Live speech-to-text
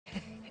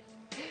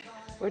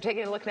We're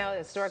taking a look now at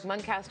historic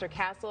Muncaster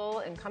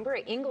Castle in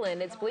Cumbria,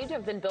 England. It's believed to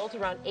have been built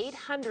around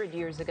 800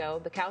 years ago.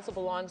 The castle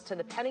belongs to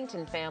the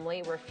Pennington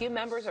family, where a few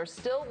members are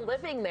still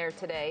living there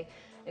today,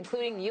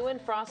 including Ewan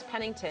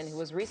Frost-Pennington, who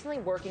was recently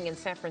working in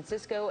San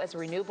Francisco as a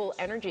renewable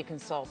energy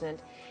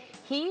consultant.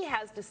 He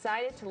has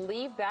decided to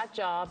leave that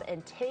job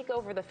and take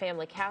over the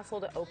family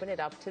castle to open it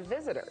up to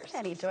visitors.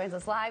 And he joins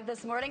us live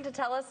this morning to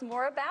tell us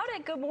more about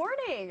it. Good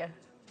morning.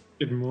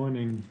 Good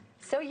morning.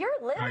 So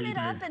you're living it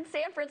up in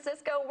San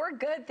Francisco. We're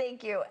good,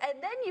 thank you.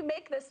 And then you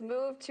make this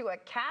move to a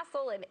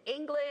castle in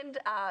England.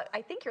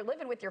 I think you're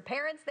living with your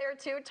parents there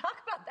too.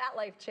 Talk about that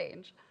life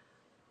change.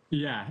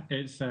 Yeah,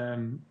 it's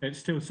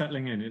still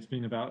settling in. It's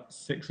been about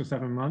 6 or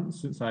 7 months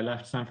since I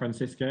left San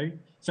Francisco.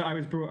 So I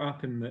was brought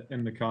up in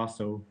the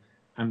castle,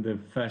 and the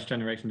first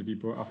generation to be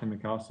brought up in the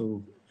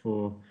castle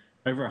for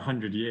over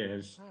 100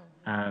 years.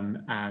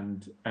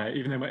 And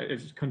even though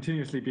it's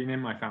continuously been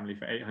in my family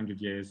for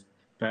 800 years,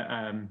 but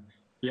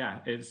yeah,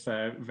 it's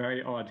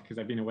very odd because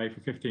I've been away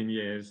for 15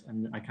 years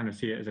and I kind of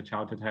see it as a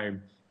childhood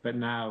home. But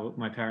now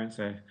my parents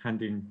are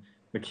handing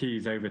the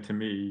keys over to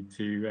me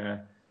to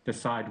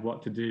decide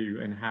what to do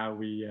and how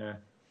we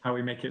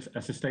make it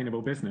a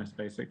sustainable business,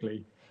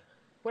 basically.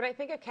 When I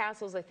think of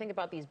castles, I think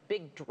about these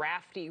big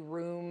drafty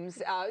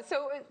rooms.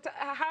 So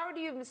how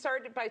do you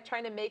start by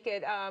trying to make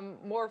it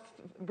more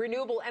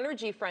renewable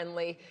energy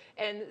friendly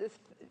and,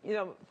 you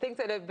know, things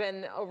that have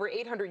been over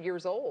 800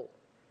 years old?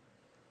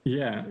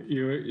 Yeah,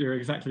 you're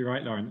exactly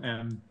right,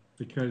 Lauren.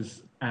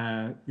 Because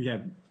yeah,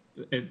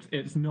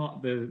 it's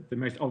not the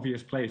most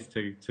obvious place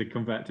to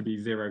convert to be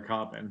zero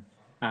carbon.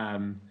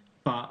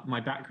 But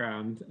my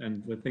background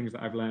and the things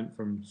that I've learned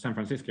from San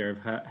Francisco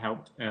have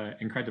helped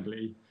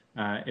incredibly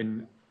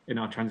in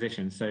our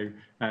transition. So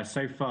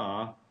so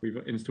far, we've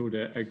installed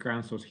a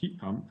ground source heat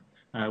pump,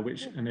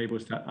 which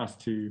enables us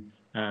to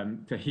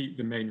heat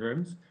the main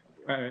rooms.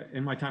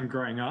 In my time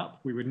growing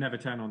up, we would never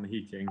turn on the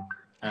heating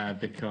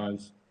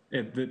because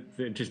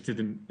it just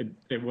didn't.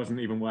 It wasn't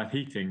even worth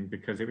heating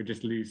because it would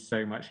just lose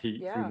so much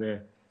heat through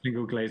the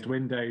single glazed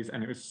windows,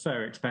 and it was so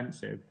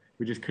expensive.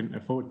 We just couldn't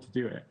afford to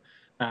do it.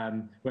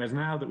 Whereas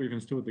now that we've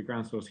installed the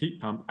ground source heat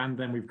pump and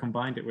then we've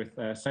combined it with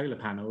solar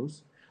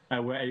panels,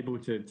 we're able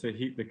to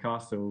heat the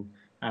castle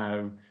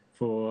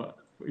for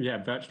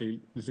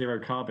virtually zero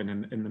carbon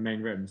in the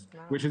main rooms,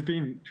 which has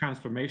been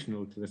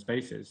transformational to the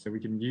spaces. So we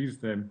can use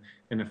them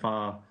in a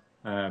far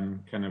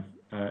on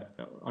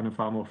a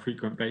far more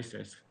frequent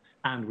basis,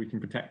 and we can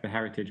protect the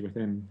heritage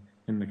within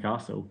the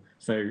castle.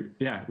 So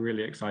yeah,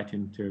 really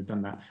exciting to have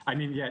done that. I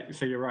mean, yeah.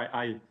 So you're right.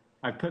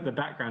 I put the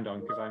background on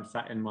because I'm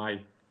sat in my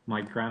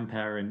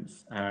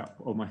grandparents'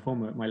 or my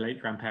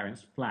late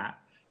grandparents' flat,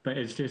 but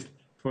it's just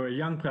for a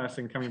young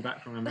person coming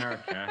back from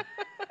America.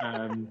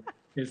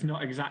 It's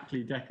not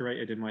exactly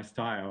decorated in my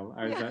style.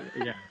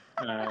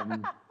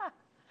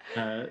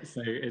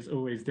 So it's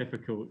always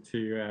difficult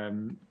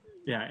to.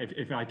 Yeah,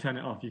 if I turn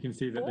it off, you can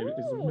see that there's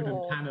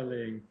wooden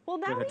paneling. Well,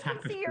 now with we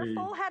can see your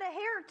full head of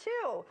hair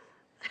too.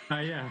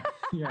 Yeah.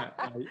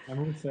 I'm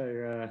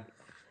also.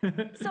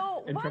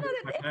 So it's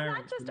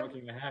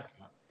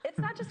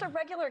not just a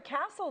regular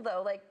castle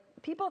though. Like,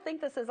 people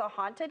think this is a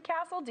haunted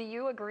castle. Do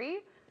you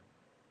agree?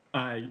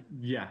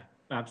 Yeah,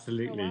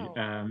 absolutely.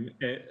 Oh,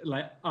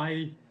 wow.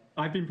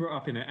 I've been brought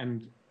up in it,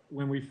 and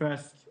when we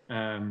first,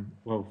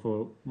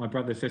 for my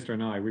brother, sister,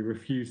 and I, we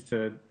refused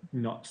to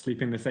not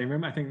sleep in the same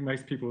room. I think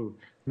most people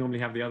normally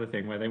have the other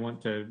thing where they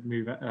want to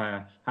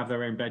have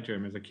their own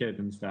bedroom as a kid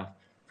and stuff.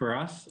 For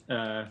us,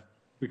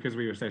 because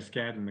we were so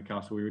scared in the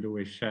castle, we would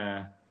always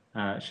share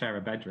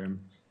a bedroom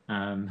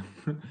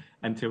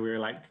until we were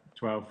like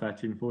 12,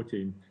 13,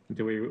 14,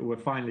 until we were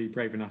finally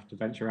brave enough to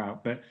venture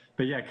out. But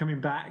yeah,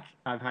 coming back,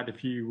 I've had a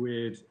few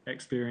weird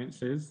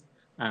experiences.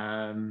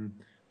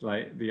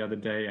 Like the other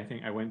day, I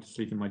think I went to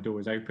sleep and my door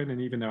was open,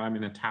 and even though I'm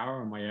in a tower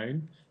on my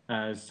own,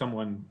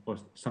 someone or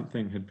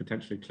something had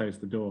potentially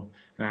closed the door.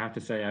 And I have to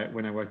say,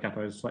 when I woke up,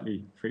 I was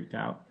slightly freaked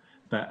out.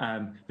 But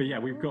yeah,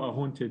 we've got a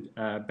haunted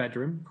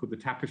bedroom called the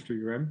Tapestry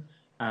Room.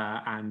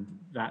 And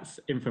that's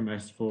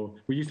infamous for,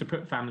 we used to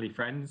put family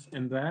friends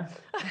in there,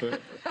 but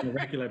on a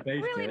regular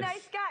basis. Really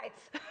nice guys.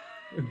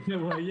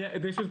 Well, yeah,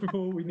 this was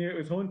before we knew it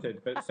was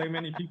haunted, but so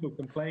many people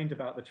complained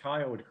about the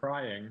child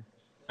crying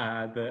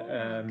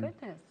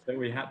that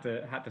we had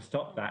to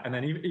stop that. And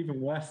then even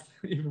worse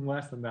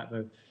than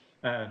that,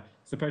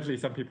 supposedly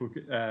some people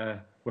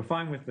were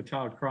fine with the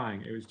child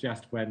crying. It was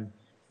just when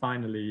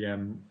finally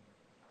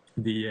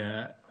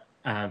the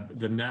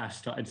nurse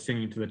started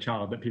singing to the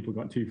child that people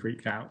got too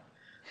freaked out.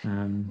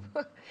 When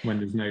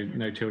there's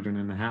no children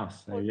in the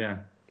house. So yeah.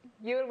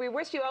 We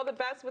wish you all the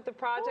best with the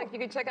project. You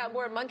can check out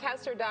more at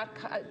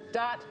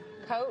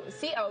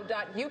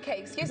muncaster.co.uk.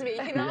 Excuse me.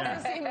 You can also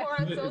see more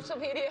on social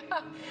media.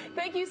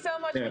 Thank you so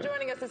much for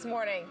joining us this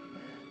morning.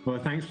 Well,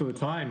 thanks for the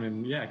time,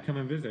 and yeah, come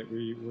and visit.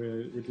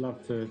 We'd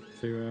love to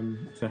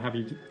have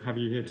you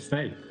here to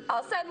stay.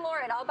 I'll send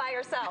Lauren all by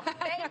herself.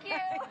 Thank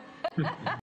you.